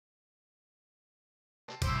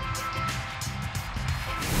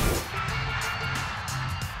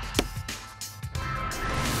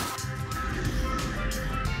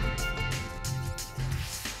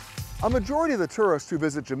A majority of the tourists who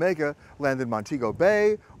visit Jamaica land in Montego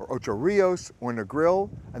Bay or Ocho Rios or Negril,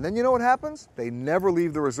 and then you know what happens? They never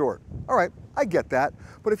leave the resort. All right, I get that,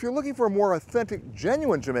 but if you're looking for a more authentic,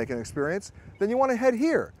 genuine Jamaican experience, then you want to head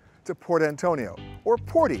here to Port Antonio, or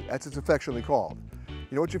Porty as it's affectionately called.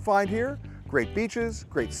 You know what you find here? Great beaches,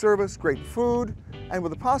 great service, great food, and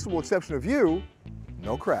with the possible exception of you,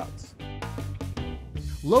 no crowds.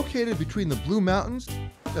 Located between the Blue Mountains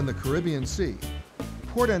and the Caribbean Sea,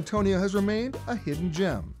 Port Antonio has remained a hidden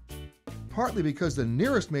gem, partly because the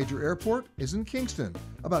nearest major airport is in Kingston,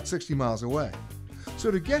 about 60 miles away.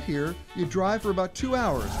 So to get here, you drive for about 2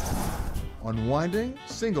 hours on winding,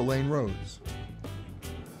 single-lane roads.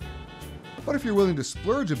 But if you're willing to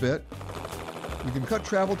splurge a bit, you can cut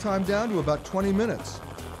travel time down to about 20 minutes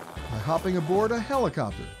by hopping aboard a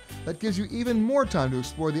helicopter that gives you even more time to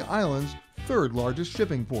explore the island's third largest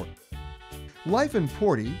shipping port. Life in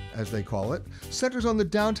Porty, as they call it, centers on the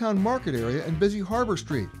downtown market area and busy Harbor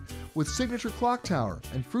Street, with signature clock tower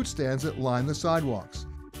and fruit stands that line the sidewalks.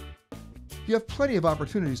 You have plenty of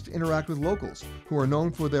opportunities to interact with locals, who are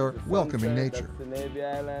known for their welcoming nature. That's the Navy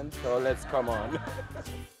Island, so let's come on.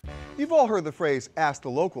 You've all heard the phrase, ask the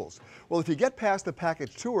locals. Well, if you get past the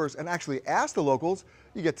package tours and actually ask the locals,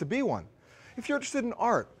 you get to be one. If you're interested in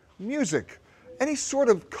art, music, any sort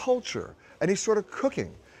of culture, any sort of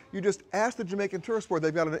cooking, you just ask the Jamaican Tourist Board.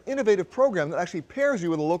 They've got an innovative program that actually pairs you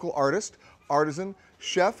with a local artist, artisan,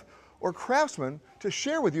 chef, or craftsman to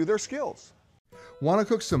share with you their skills. Want to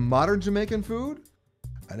cook some modern Jamaican food?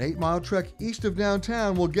 An 8-mile trek east of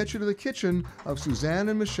downtown will get you to the kitchen of Suzanne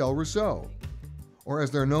and Michelle Rousseau, or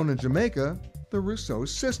as they're known in Jamaica, the Rousseau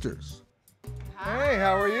sisters. Hi. Hey,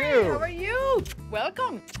 how are you? How are you?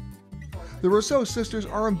 Welcome. The Rousseau sisters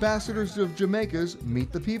are ambassadors of Jamaica's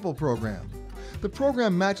Meet the People program. The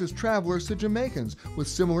program matches travelers to Jamaicans with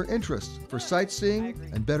similar interests for sightseeing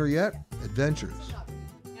and, better yet, adventures.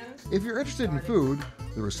 If you're interested in food,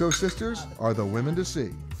 the Rousseau sisters are the women to see.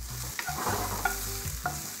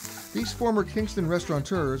 These former Kingston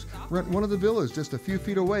restaurateurs rent one of the villas just a few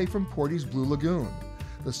feet away from Porty's Blue Lagoon,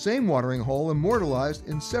 the same watering hole immortalized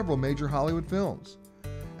in several major Hollywood films.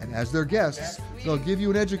 And as their guests, they'll give you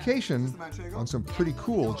an education on some pretty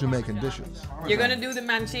cool Jamaican dishes. You're gonna do the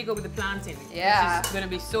manchego with the plantain. Yeah. Which is gonna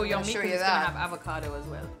be so yummy because it's gonna have avocado as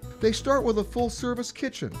well. They start with a full-service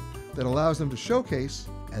kitchen that allows them to showcase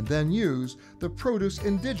and then use the produce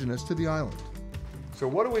indigenous to the island. So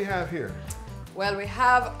what do we have here? Well, we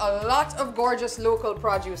have a lot of gorgeous local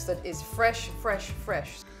produce that is fresh, fresh,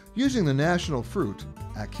 fresh. Using the national fruit,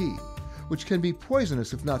 ackee, which can be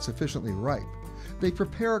poisonous if not sufficiently ripe, they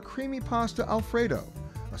prepare a creamy pasta Alfredo,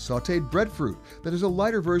 a sautéed breadfruit that is a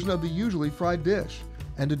lighter version of the usually fried dish,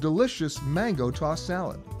 and a delicious mango tossed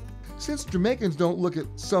salad. Since Jamaicans don't look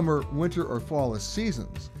at summer, winter, or fall as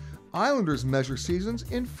seasons, islanders measure seasons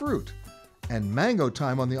in fruit, and mango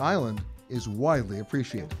time on the island is widely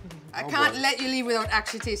appreciated. I can't let you leave without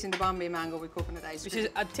actually tasting the Bombay mango with coconut ice cream. Which is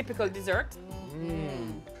a typical dessert.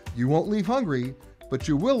 You won't leave hungry, but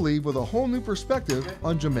you will leave with a whole new perspective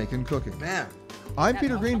on Jamaican cooking. Man. I'm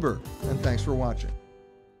Peter Greenberg, and thanks for watching.